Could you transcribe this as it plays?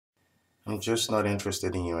I'm just not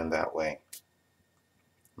interested in you in that way.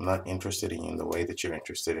 I'm not interested in you in the way that you're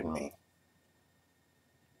interested in me.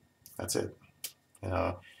 That's it. You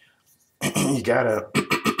know, you gotta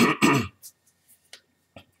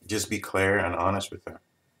just be clear and honest with her.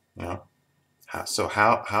 You know,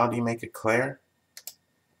 how do you make it clear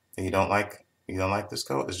that you don't like this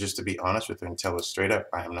girl? Is just to be honest with her and tell her straight up,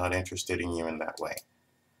 I am not interested in you in that way.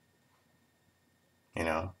 You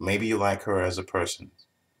know, maybe you like her as a person,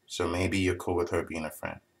 so maybe you're cool with her being a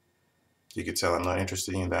friend. You could tell I'm not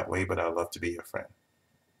interested in you that way, but I'd love to be your friend.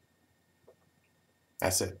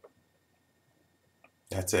 That's it.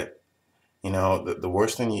 That's it. You know, the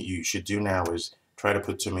worst thing you should do now is try to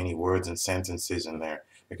put too many words and sentences,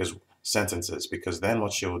 because then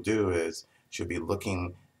what she'll do is she'll be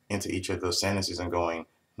looking into each of those sentences and going,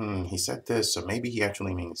 he said this, so maybe he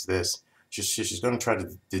actually means this. She's going to try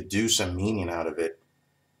to deduce some meaning out of it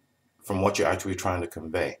from what you're actually trying to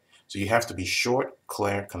convey. So you have to be short,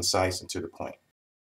 clear, concise, and to the point.